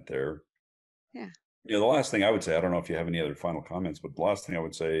content there. Yeah. The last thing I would say, I don't know if you have any other final comments, but the last thing I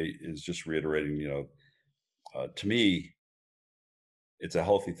would say is just reiterating, to me, it's a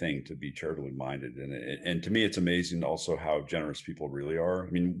healthy thing to be charitably minded. And to me, it's amazing also how generous people really are. I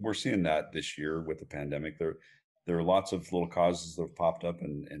mean, we're seeing that this year with the pandemic. There are lots of little causes that have popped up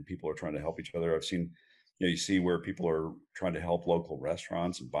and people are trying to help each other. I've seen, you see where people are trying to help local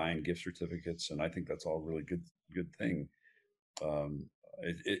restaurants and buying gift certificates. And I think that's all really good thing.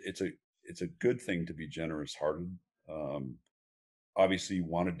 It's a good thing to be generous hearted. Obviously you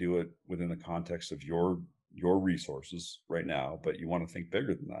want to do it within the context of your resources right now, but you want to think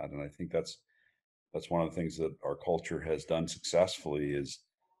bigger than that. And I think that's one of the things that our culture has done successfully is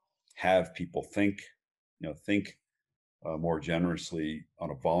have people think more generously on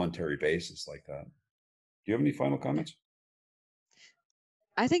a voluntary basis like that. Do you have any final comments?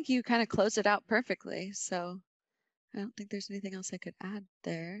 I think you kind of closed it out perfectly. So I don't think there's anything else I could add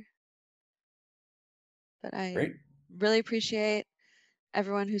there. But I really appreciate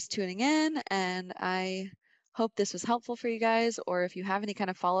everyone who's tuning in, and I hope this was helpful for you guys. Or if you have any kind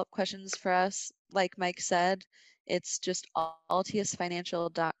of follow-up questions for us, like Mike said, it's just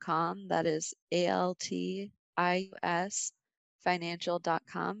altiusfinancial.com. That is ALTIUS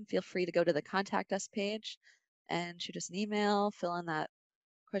financial.com. Feel free to go to the contact us page and shoot us an email, fill in that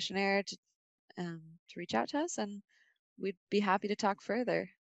questionnaire to reach out to us, and we'd be happy to talk further.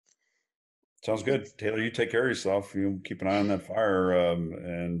 Sounds good. Taylor, you take care of yourself. You keep an eye on that fire,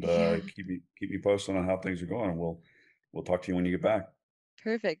 and keep me posted on how things are going. We'll talk to you when you get back.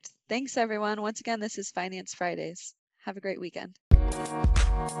 Perfect. Thanks, everyone. Once again, this is Finance Fridays. Have a great weekend.